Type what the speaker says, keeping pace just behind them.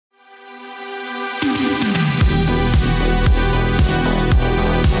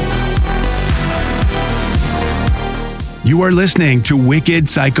You are listening to Wicked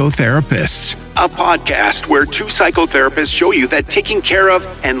Psychotherapists, a podcast where two psychotherapists show you that taking care of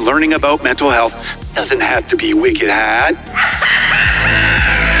and learning about mental health doesn't have to be wicked hard.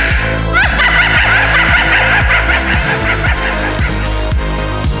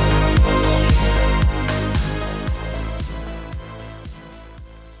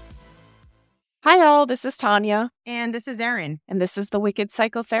 Hi all, this is Tanya. And this is Erin. And this is the Wicked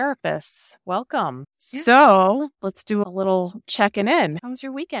Psychotherapists. Welcome. Yeah. So let's do a little checking in. How was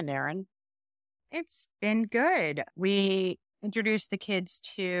your weekend, Erin? It's been good. We introduced the kids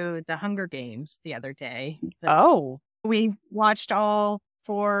to the Hunger Games the other day. We watched all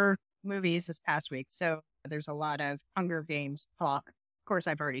 4 movies this past week. So there's a lot of Hunger Games talk. Of course,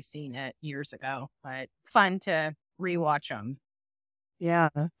 I've already seen it years ago, but it's fun to rewatch them. Yeah.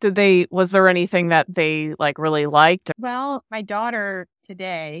 Was there anything that they really liked? Well, my daughter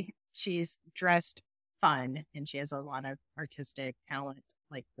today, she's dressed fun and she has a lot of artistic talent,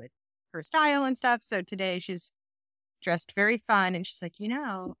 with her style and stuff. So today she's dressed very fun and she's like,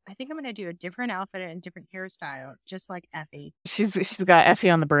 I think I'm going to do a different outfit and a different hairstyle, just like Effie. She's got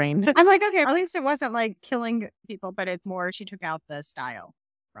Effie on the brain. I'm like, okay, at least it wasn't killing people, but it's more she took out the style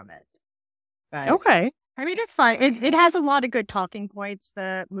from it. But okay. I mean, it's fine. It has a lot of good talking points,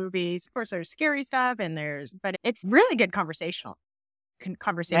 the movies. Of course, there's scary stuff but it's really good conversation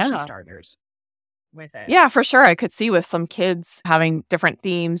starters with it. Yeah, for sure. I could see with some kids having different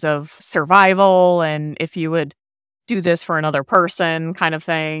themes of survival and if you would do this for another person kind of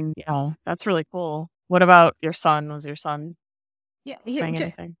thing. Yeah, that's really cool. What about your son? Was your son saying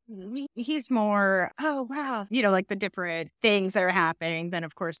anything? He's more, oh, wow. The different things that are happening. Then,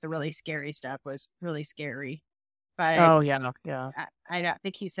 of course, the really scary stuff was really scary. But I don't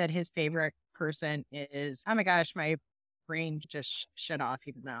think he said his favorite person is, oh my gosh, my brain just shut off,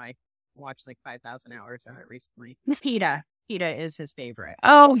 even though I watched 5,000 hours of it recently. PETA is his favorite.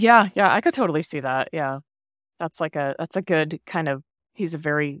 Oh, yeah. Yeah, I could totally see that. Yeah. That's a good kind of, he's a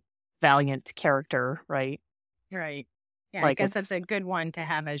very valiant character, right? Right. Yeah, I guess that's a good one to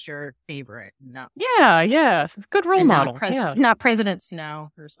have as your favorite. No. Yeah. Good role model. Not President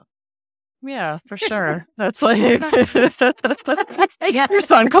Snow or something. Yeah, for sure. That's your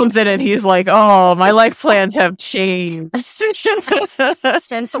son comes in and he's like, oh, my life plans have changed. And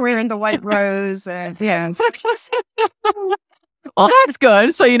wearing the white rose. Yeah. Well, that's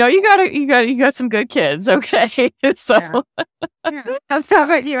good. So, you got some good kids. Okay. So, yeah. How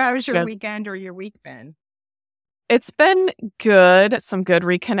about you? How was your weekend or your week been? It's been good. Some good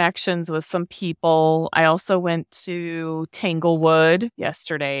reconnections with some people. I also went to Tanglewood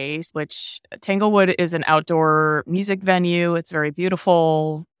yesterday, which Tanglewood is an outdoor music venue. It's very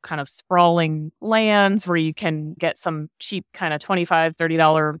beautiful, kind of sprawling lands where you can get some cheap kind of $25,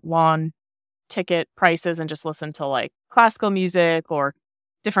 $30 lawn ticket prices and just listen to classical music or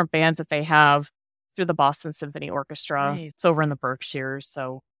different bands that they have through the Boston Symphony Orchestra. Nice. It's over in the Berkshires.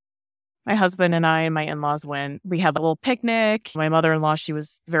 So my husband and I and my in-laws went. We had a little picnic. My mother-in-law, she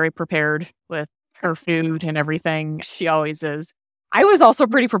was very prepared with her food and everything. She always is. I was also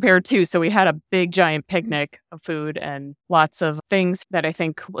pretty prepared too. So we had a big giant picnic of food and lots of things that I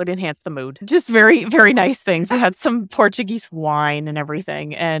think would enhance the mood. Just very, very nice things. We had some Portuguese wine and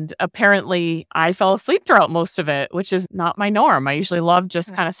everything. And apparently I fell asleep throughout most of it, which is not my norm. I usually love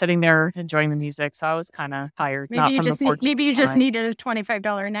just kind of sitting there enjoying the music. So I was kind of tired. Maybe you just needed a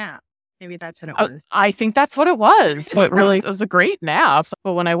 $25 nap. Maybe that's what it was. I think that's what it was. So it was a great nap.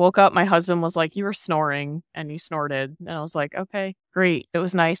 But when I woke up, my husband was like, you were snoring and you snorted. And I was like, okay, great. It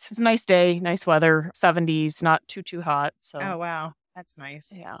was nice. It was a nice day, nice weather, 70s, not too hot. So. Oh, wow. That's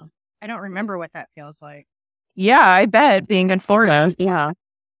nice. Yeah. I don't remember what that feels like. Yeah, I bet being in Florida. Yeah.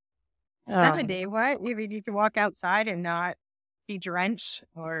 70? What? You can walk outside and not be drenched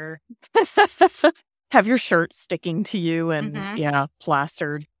or have your shirt sticking to you and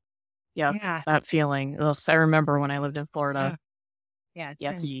plastered. Yeah, that feeling. Ugh, I remember when I lived in Florida. Yeah, it's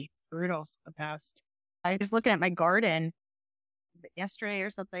been brutal the past. I was looking at my garden yesterday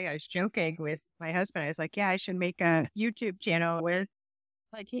or something. I was joking with my husband. I was like, I should make a YouTube channel with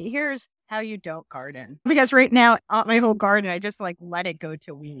here's how you don't garden. Because right now, my whole garden, I just let it go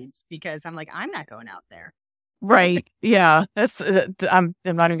to weeds because I'm I'm not going out there. Right. Yeah. I'm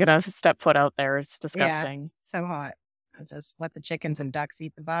not even going to step foot out there. It's disgusting. Yeah, so hot. I'll just let the chickens and ducks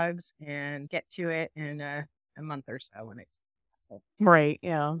eat the bugs and get to it in a month or so when it's right.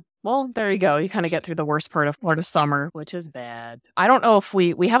 Yeah. Well, there you go. You kind of get through the worst part of Florida summer, which is bad. I don't know if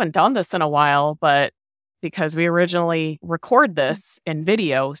we haven't done this in a while, but because we originally record this in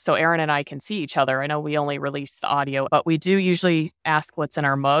video so Erin and I can see each other. I know we only release the audio, but we do usually ask what's in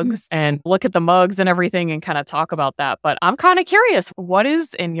our mugs and look at the mugs and everything and kind of talk about that. But I'm kind of curious, what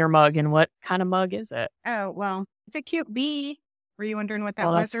is in your mug and what kind of mug is it? Oh, well, it's a cute bee. Were you wondering what that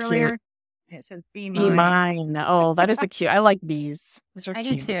was earlier? Cute. It says Be Mine. Oh, that is a cute. I like bees. I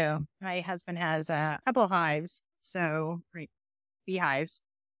do too. My husband has a couple of hives, so beehives.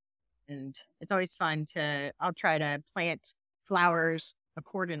 And it's always fun I'll try to plant flowers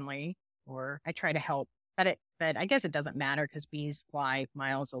accordingly, or I try to help. But I guess it doesn't matter because bees fly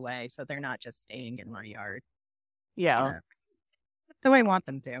miles away, so they're not just staying in my yard. Yeah. The way I want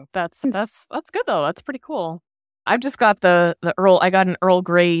them to. That's good though. That's pretty cool. I've just got I got an Earl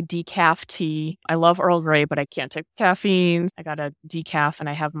Grey decaf tea. I love Earl Grey, but I can't take caffeine. I got a decaf and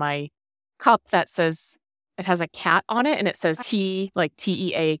I have my cup that says, it has a cat on it and it says tea, like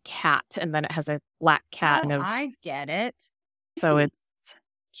TEA cat. And then it has a black cat. Oh, I get it. So it's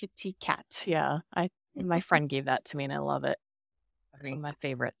kitty cat. Yeah. My friend gave that to me and I love it. One of my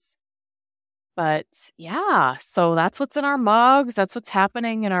favorites. But yeah, so that's what's in our mugs. That's what's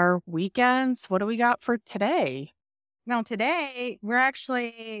happening in our weekends. What do we got for today? Well, today we're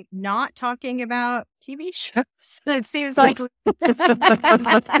actually not talking about TV shows. It seems like we've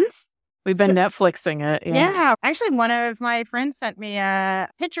been Netflixing it. Yeah. Actually, one of my friends sent me a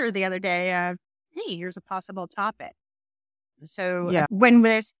picture the other day of, hey, here's a possible topic. So when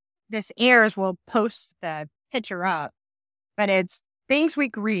this airs, we'll post the picture up. But it's Things We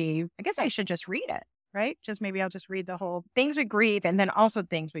Grieve. I guess I should just read it, right? Maybe I'll just read the whole Things We Grieve and then also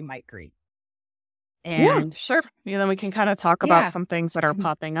Things We Might Grieve. And sure. Yeah, then we can kind of talk about some things that are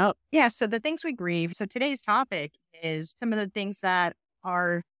popping up. Yeah. So the things we grieve. So today's topic is some of the things that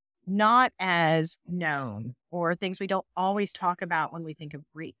are not as known or things we don't always talk about when we think of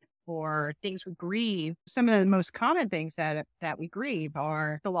grief. Or things we grieve. Some of the most common things that we grieve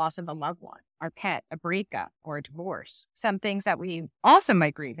are the loss of a loved one, our pet, a breakup, or a divorce. Some things that we also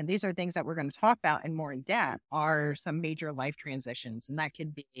might grieve, and these are things that we're going to talk about in more in depth, are some major life transitions. And that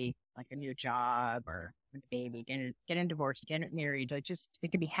could be like a new job or a baby, getting divorced, getting married.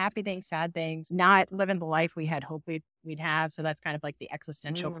 It could be happy things, sad things, not living the life we had hoped we'd have. So that's kind of like the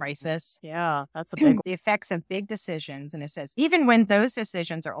existential crisis. Yeah, that's a big one. The effects of big decisions. And it says, even when those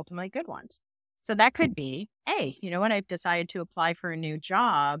decisions are ultimately good ones. So that could be, hey, you know what? I've decided to apply for a new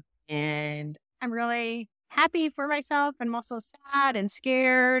job and I'm really happy for myself. And I'm also sad and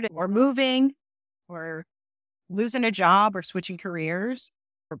scared, or moving, or losing a job, or switching careers,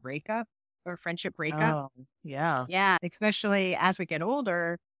 or breakup, or friendship breakup. Oh, yeah. Yeah. Especially as we get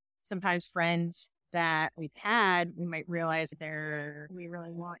older, sometimes friends that we've had, we might realize we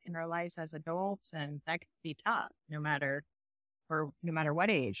really want in our lives as adults. And that could be tough, no matter what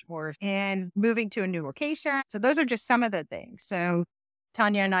age, and moving to a new location. So those are just some of the things. So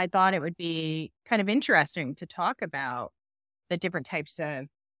Tanya and I thought it would be kind of interesting to talk about the different types of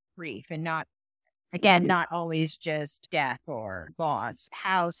grief, and not always just death or loss,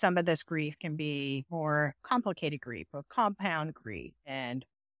 how some of this grief can be more complicated grief or compound grief. And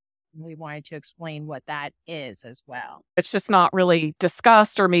we wanted to explain what that is as well. It's just not really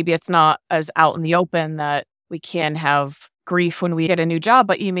discussed, or maybe it's not as out in the open that we can have grief when we get a new job,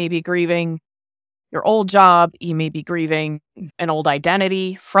 but you may be grieving your old job. You may be grieving an old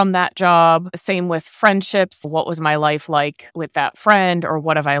identity from that job. Same with friendships. What was my life like with that friend, or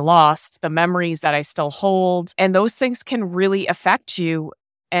what have I lost? The memories that I still hold. And those things can really affect you.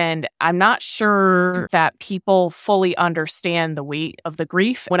 And I'm not sure that people fully understand the weight of the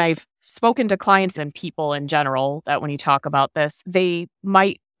grief. When I've spoken to clients and people in general, that when you talk about this, they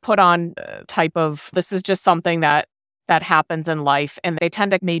might put on a type of, this is just something that happens in life. And they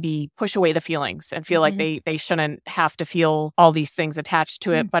tend to maybe push away the feelings and feel like they shouldn't have to feel all these things attached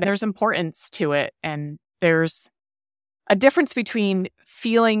to it. But there's importance to it. And there's a difference between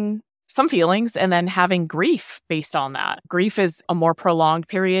feeling some feelings and then having grief based on that. Grief is a more prolonged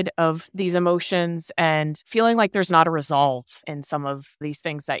period of these emotions and feeling like there's not a resolve in some of these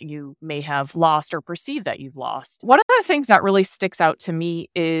things that you may have lost or perceive that you've lost. One of the things that really sticks out to me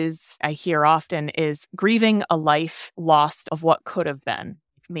I hear often is grieving a life lost of what could have been.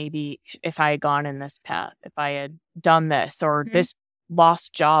 Maybe if I had gone in this path, if I had done this, or this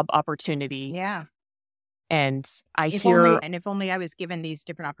lost job opportunity. Yeah. And if only I was given these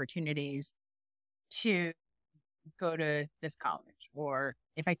different opportunities to go to this college, or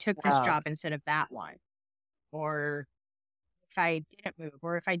if I took this job instead of that one, or if I didn't move,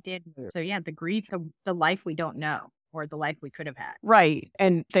 or if I did move. So yeah, the grief, the life we don't know, or the life we could have had. Right.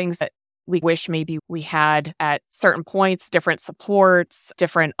 And things that we wish maybe we had at certain points, different supports,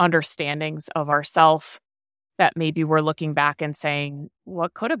 different understandings of ourselves that maybe we're looking back and saying,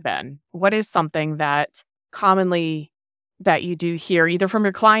 what could have been? What is something that commonly that you do hear either from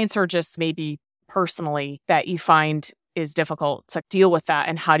your clients or just maybe personally that you find is difficult to deal with that?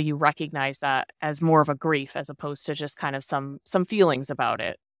 And how do you recognize that as more of a grief as opposed to just kind of some feelings about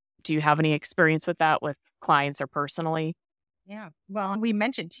it? Do you have any experience with that with clients or personally? Yeah. Well, we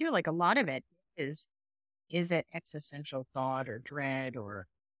mentioned too, like a lot of it is it existential thought or dread, or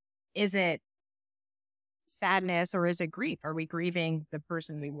is it sadness, or is it grief? Are we grieving the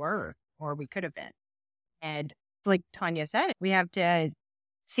person we were or we could have been? And like Tanya said, we have to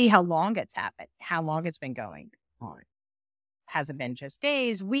see how long it's happened, how long it's been going on. Has it been just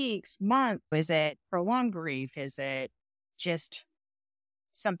days, weeks, months? Is it prolonged grief? Is it just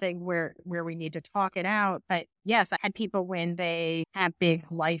something where we need to talk it out? But yes, I had people when they have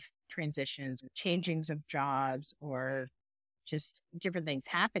big life transitions, changings of jobs, or just different things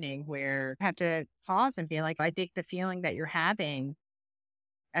happening where you have to pause and be like, I think the feeling that you're having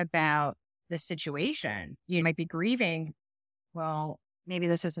about the situation, you might be grieving, well, maybe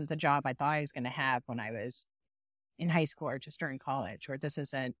this isn't the job I thought I was going to have when I was in high school or just during college, or this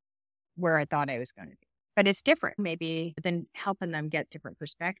isn't where I thought I was going to be. But it's different, maybe, than helping them get different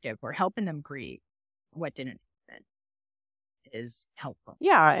perspective or helping them grieve what didn't happen is helpful.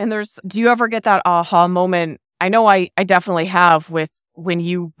 Yeah. And do you ever get that aha moment? I know I definitely have with when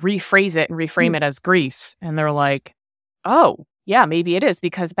you rephrase it and reframe it as grief and they're like, oh, yeah, maybe it is,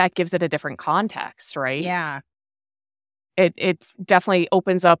 because that gives it a different context, right? Yeah. It definitely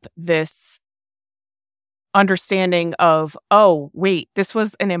opens up this understanding of, oh, wait, this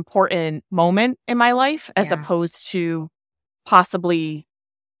was an important moment in my life as opposed to possibly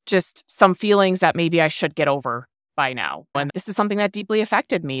just some feelings that maybe I should get over by now. And this is something that deeply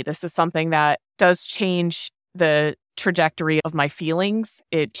affected me. This is something that does change the trajectory of my feelings.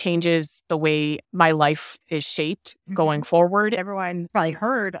 It changes the way my life is shaped going forward. Everyone probably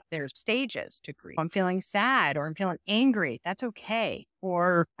heard there's stages to grief. I'm feeling sad, or I'm feeling angry. That's okay.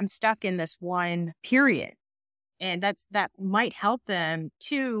 Or I'm stuck in this one period. And that might help them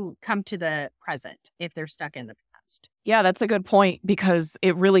to come to the present if they're stuck in the past. Yeah, that's a good point, because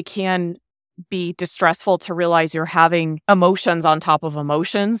it really can be distressful to realize you're having emotions on top of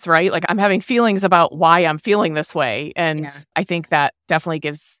emotions, right? Like I'm having feelings about why I'm feeling this way. And I think that definitely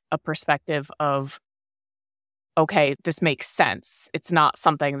gives a perspective of, okay, this makes sense. It's not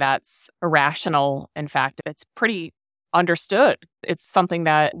something that's irrational. In fact, it's pretty understood. It's something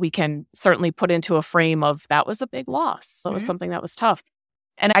that we can certainly put into a frame of that was a big loss. That was something that was tough.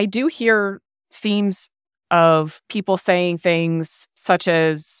 And I do hear themes of people saying things such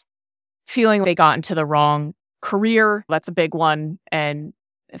as feeling they got into the wrong career. That's a big one. And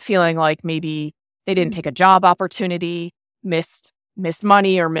feeling like maybe they didn't take a job opportunity, missed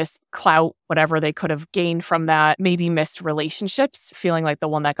money or missed clout, whatever they could have gained from that, maybe missed relationships, feeling like the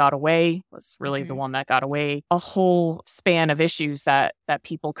one that got away was really the one that got away. A whole span of issues that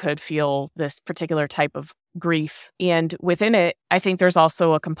people could feel this particular type of grief. And within it, I think there's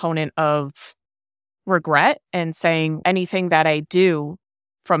also a component of regret and saying anything that I do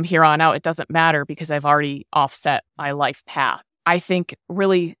from here on out, it doesn't matter because I've already offset my life path. I think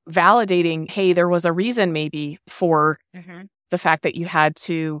really validating, hey, there was a reason maybe for the fact that you had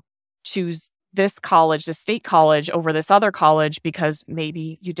to choose this college, this state college over this other college, because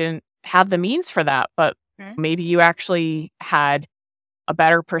maybe you didn't have the means for that, but maybe you actually had a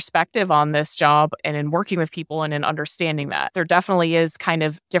better perspective on this job and in working with people and in understanding that. There definitely is kind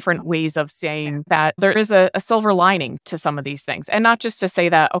of different ways of saying that there is a silver lining to some of these things. And not just to say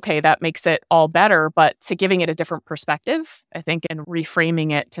that, okay, that makes it all better, but to giving it a different perspective, I think, and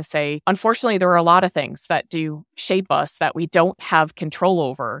reframing it to say, unfortunately, there are a lot of things that do shape us that we don't have control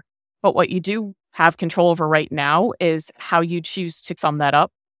over. But what you do have control over right now is how you choose to sum that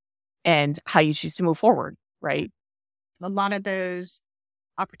up and how you choose to move forward, right? A lot of those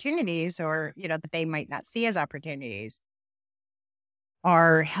opportunities, or, that they might not see as opportunities,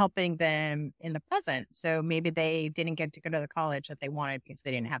 are helping them in the present. So maybe they didn't get to go to the college that they wanted because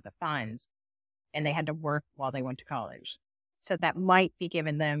they didn't have the funds and they had to work while they went to college. So that might be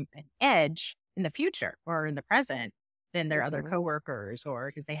giving them an edge in the future or in the present than their other coworkers, or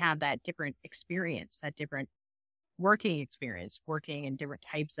because they have that different experience, that different working experience, working in different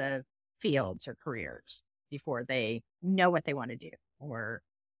types of fields or careers before they know what they want to do or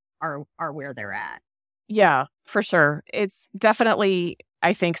are where they're at. Yeah, for sure. It's definitely,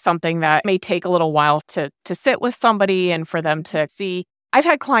 I think, something that may take a little while to sit with somebody and for them to see. I've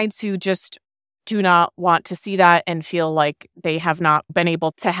had clients who just do not want to see that and feel like they have not been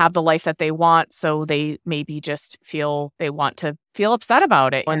able to have the life that they want. So they maybe just feel they want to feel upset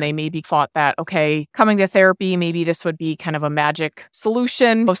about it. And they maybe thought that, okay, coming to therapy, maybe this would be kind of a magic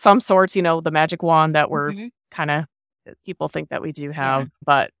solution of some sorts, the magic wand that we're kind of, people think that we do have.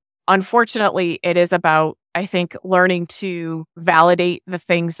 But unfortunately, it is about, I think, learning to validate the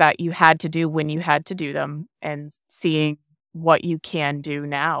things that you had to do when you had to do them and seeing what you can do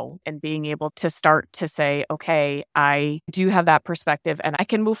now and being able to start to say, okay, I do have that perspective and I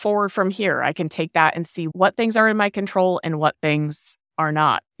can move forward from here. I can take that and see what things are in my control and what things are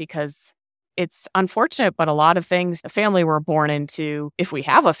not, because it's unfortunate, but a lot of things, a family we're born into, if we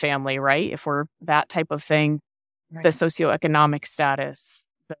have a family, right? If we're that type of thing, the socioeconomic status,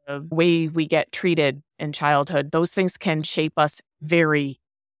 the way we get treated in childhood, those things can shape us very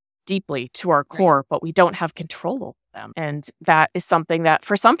deeply to our core, but we don't have control over them. And that is something that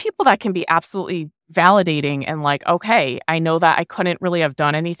for some people that can be absolutely validating and like, okay, I know that I couldn't really have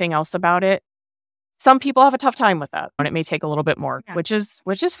done anything else about it. Some people have a tough time with that and it may take a little bit more, which is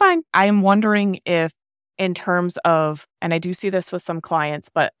fine. I'm wondering if in terms of, and I do see this with some clients,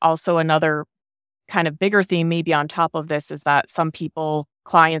 but also another kind of bigger theme maybe on top of this is that some people,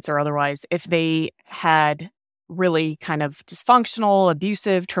 clients or otherwise, if they had really kind of dysfunctional,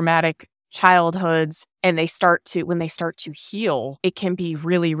 abusive, traumatic childhoods, and when they start to heal, it can be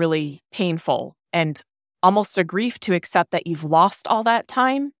really, really painful and almost a grief to accept that you've lost all that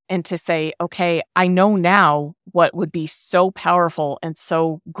time and to say, okay, I know now what would be so powerful and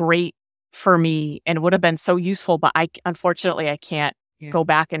so great for me and would have been so useful, but unfortunately, I can't go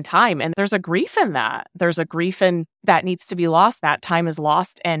back in time. And there's a grief in that. There's a grief in that needs to be lost. That time is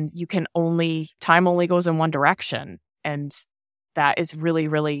lost and time only goes in one direction. And that is really,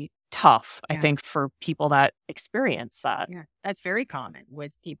 really tough, I think, for people that experience that. Yeah, that's very common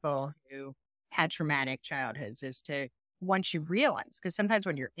with people who had traumatic childhoods is to, once you realize, because sometimes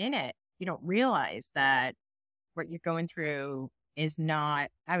when you're in it, you don't realize that what you're going through is not,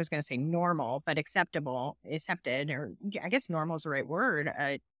 I was going to say normal, but accepted, or I guess normal is the right word,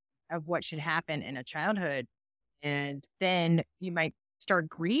 of what should happen in a childhood. And then you might start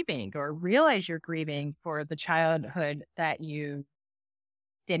grieving or realize you're grieving for the childhood that you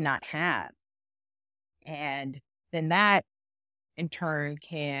did not have. And then that in turn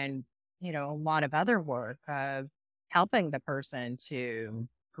can, a lot of other work of helping the person to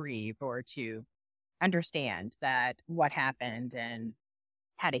grieve or to understand that what happened and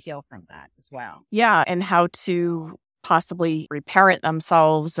how to heal from that as well. Yeah. And how to possibly reparent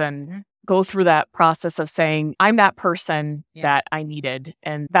themselves and go through that process of saying, I'm that person that I needed.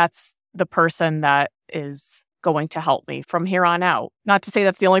 And that's the person that is going to help me from here on out. Not to say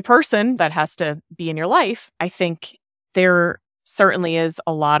that's the only person that has to be in your life. I think there certainly is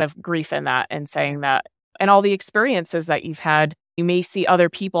a lot of grief in that and saying that, and all the experiences that you've had, you may see other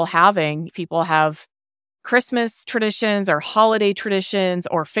people having. People have Christmas traditions or holiday traditions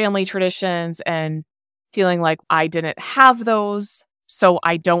or family traditions and feeling like I didn't have those, so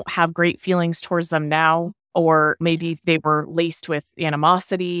I don't have great feelings towards them now. Or maybe they were laced with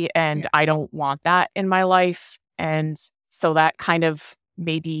animosity and I don't want that in my life. And so that kind of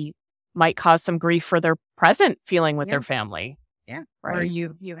maybe might cause some grief for their present feeling with their family. Yeah. Right. Or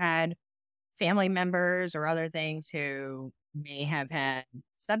you had family members or other things who may have had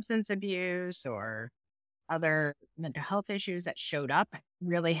substance abuse or other mental health issues that showed up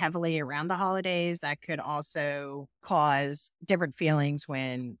really heavily around the holidays that could also cause different feelings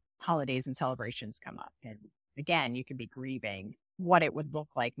when holidays and celebrations come up. And again, you could be grieving what it would look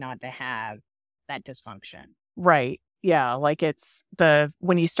like not to have that dysfunction. Right. Yeah. Like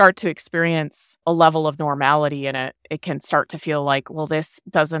when you start to experience a level of normality in it, it can start to feel like, well, this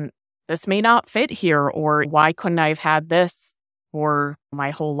may not fit here, or why couldn't I have had this for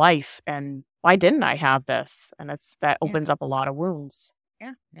my whole life? And why didn't I have this? And that opens up a lot of wounds.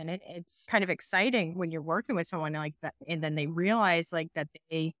 Yeah. And it's kind of exciting when you're working with someone like that. And then they realize like that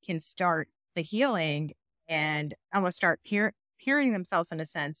they can start the healing and almost start hearing themselves in a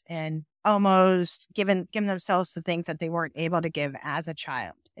sense and almost giving themselves the things that they weren't able to give as a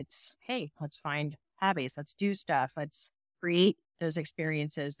child. It's, hey, let's find hobbies. Let's do stuff. Let's create those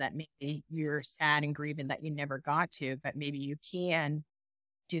experiences that maybe you're sad and grieving that you never got to, but maybe you can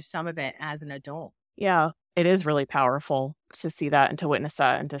do some of it as an adult. Yeah, it is really powerful to see that and to witness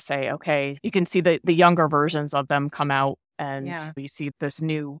that and to say, okay, you can see the younger versions of them come out and you see this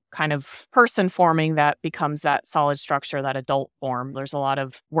new kind of person forming that becomes that solid structure, that adult form. There's a lot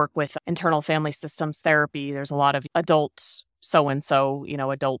of work with internal family systems therapy. There's a lot of adult so-and-so,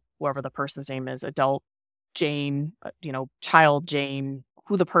 adult, whoever the person's name is, adult Jane, child Jane,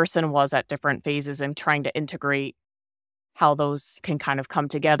 who the person was at different phases and trying to integrate how those can kind of come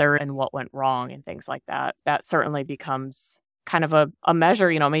together and what went wrong and things like that. That certainly becomes kind of a measure,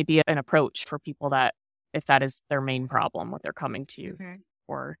 maybe an approach for people that if that is their main problem, what they're coming to you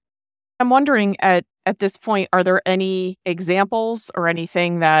for. I'm wondering at this point, are there any examples or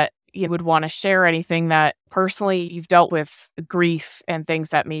anything that you would want to share, anything that personally you've dealt with grief and things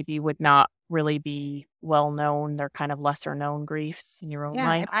that maybe would not really be well known? They're kind of lesser known griefs in your own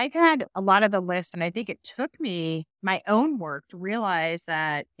life. I've had a lot of the list, and I think it took me my own work to realize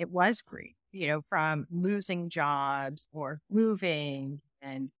that it was grief, from losing jobs or moving.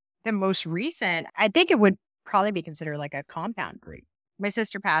 And the most recent, I think it would probably be considered like a compound grief. My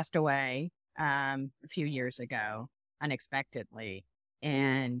sister passed away a few years ago unexpectedly,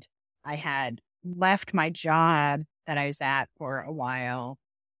 and I had left my job that I was at for a while,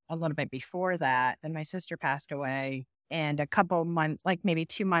 a little bit before that. Then my sister passed away, and a couple months, like maybe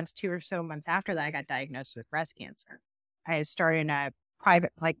 2 or so months after that, I got diagnosed with breast cancer. I had started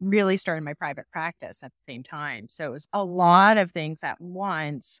really started my private practice at the same time. So it was a lot of things at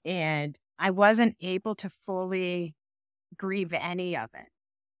once, and I wasn't able to fully grieve any of it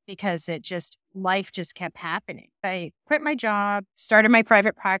because life just kept happening. I quit my job, started my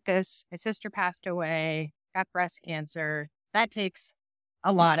private practice. My sister passed away, got breast cancer. That takes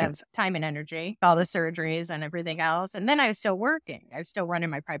a lot of time and energy, all the surgeries and everything else. And then I was still working. I was still running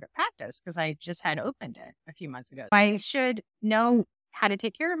my private practice because I just had opened it a few months ago. I should know how to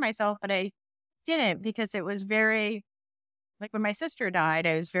take care of myself, but I didn't because it was very, like when my sister died,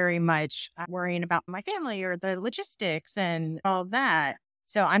 I was very much worrying about my family or the logistics and all of that.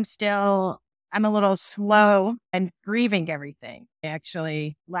 So I'm a little slow and grieving everything.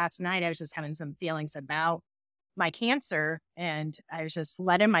 Actually, last night I was just having some feelings about my cancer, and I was just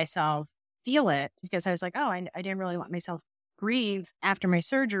letting myself feel it because I was like, I didn't really let myself grieve after my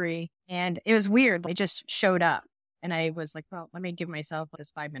surgery. And it was weird. It just showed up. And I was like, well, let me give myself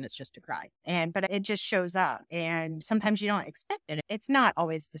this 5 minutes just to cry. But it just shows up. And sometimes you don't expect it. It's not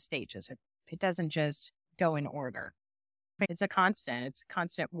always the stages. It doesn't just go in order. It's constant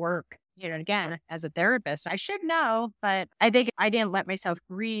work. Again, as a therapist, I should know, but I think I didn't let myself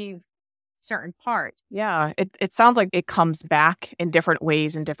grieve certain parts. Yeah, it sounds like it comes back in different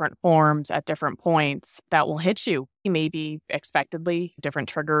ways, in different forms, at different points that will hit you. Maybe expectedly, different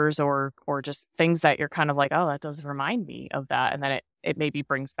triggers or just things that you're kind of like, oh, that does remind me of that. And then it maybe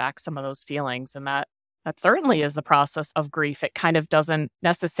brings back some of those feelings. And that certainly is the process of grief. It kind of doesn't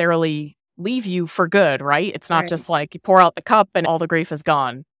necessarily leave you for good, right? It's not just like you pour out the cup and all the grief is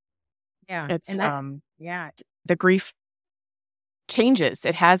gone. Yeah. It's the grief changes.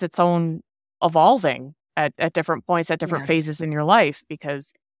 It has its own evolving at different points, at different phases in your life,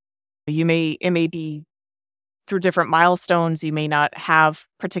 because it may be through different milestones. You may not have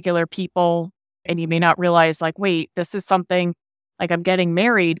particular people, and you may not realize like, wait, this is something like I'm getting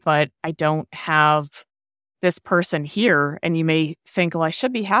married, but I don't have this person here. And you may think, well, I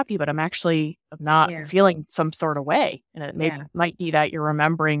should be happy, but I'm not feeling some sort of way. And it might be that you're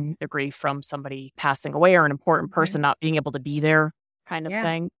remembering the grief from somebody passing away or an important person not being able to be there, kind of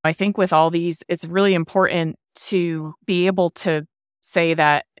thing. I think with all these, it's really important to be able to say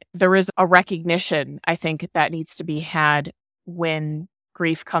that there is a recognition, I think, that needs to be had when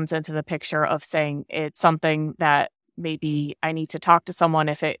grief comes into the picture of saying it's something that maybe I need to talk to someone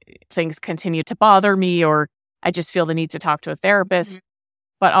if things continue to bother me, or I just feel the need to talk to a therapist.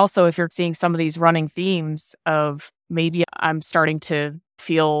 But also if you're seeing some of these running themes of maybe I'm starting to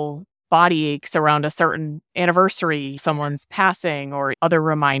feel body aches around a certain anniversary, someone's passing, or other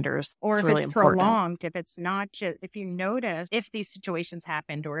reminders. Or if really it's prolonged, if it's not just, if you notice, if these situations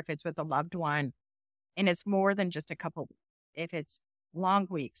happened, or if it's with a loved one, and it's more than just a couple, if it's long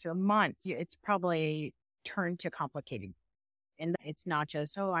weeks or months, it's probably turned to complicated. And it's not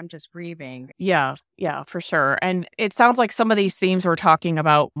just, I'm just grieving. Yeah, for sure. And it sounds like some of these themes we're talking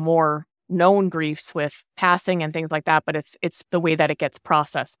about more known griefs with passing and things like that, but it's the way that it gets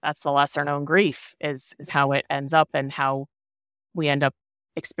processed. That's the lesser known grief is how it ends up and how we end up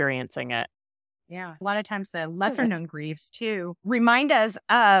experiencing it. Yeah. A lot of times the lesser known griefs too remind us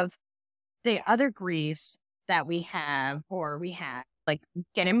of the other griefs that we have or we had, like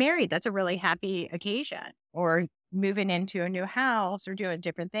getting married. That's a really happy occasion, or moving into a new house or doing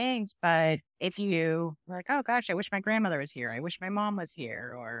different things. But if you were like, oh gosh, I wish my grandmother was here. I wish my mom was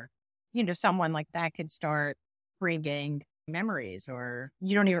here, or someone like that could start bringing memories, or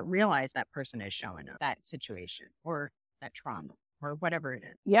you don't even realize that person is showing up, that situation or that trauma or whatever it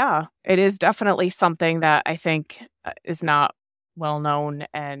is. Yeah, it is definitely something that I think is not well known.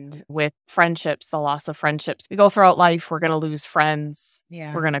 And with friendships, the loss of friendships, we go throughout life, we're going to lose friends.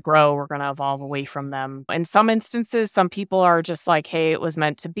 Yeah. We're going to grow. We're going to evolve away from them. In some instances, some people are just like, hey, it was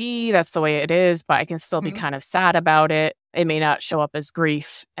meant to be. That's the way it is. But I can still be kind of sad about it. It may not show up as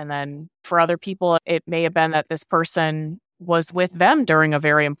grief. And then for other people, it may have been that this person was with them during a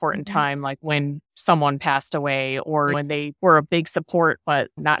very important time, like when someone passed away or when they were a big support, but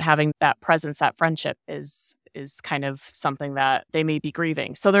not having that presence, that friendship is kind of something that they may be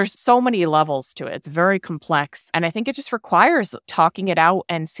grieving. So there's so many levels to it. It's very complex. And I think it just requires talking it out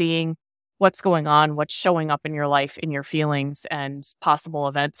and seeing what's going on, what's showing up in your life, in your feelings and possible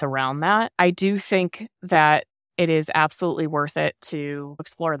events around that. I do think that it is absolutely worth it to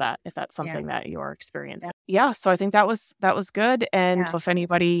explore that if that's something that you're experiencing. Yeah. So I think that was good. And if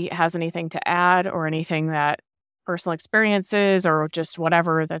anybody has anything to add or anything that personal experiences or just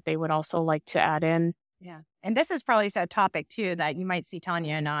whatever that they would also like to add in. Yeah. And this is probably a topic too that you might see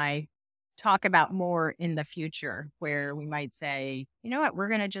Tanya and I talk about more in the future, where we might say, you know what, we're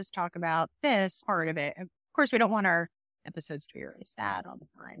going to just talk about this part of it. Of course, we don't want our episodes to be really sad all the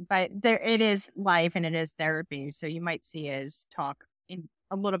time, but it is life and it is therapy. So you might see us talk in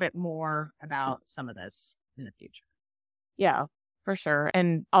a little bit more about some of this in the future. Yeah, for sure.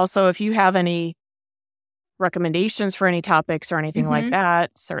 And also, if you have any recommendations for any topics or anything like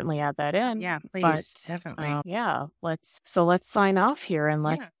that, certainly add that in. Yeah, please. Definitely. Let's sign off here and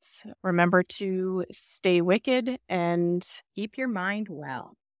let's remember to stay wicked and keep your mind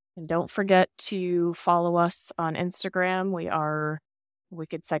well. And don't forget to follow us on Instagram. We are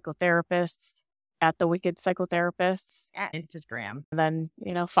Wicked Psychotherapists, at the Wicked Psychotherapists. At Instagram. And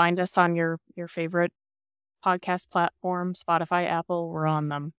then, find us on your favorite podcast platform, Spotify, Apple. We're on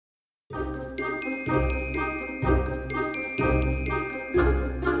them.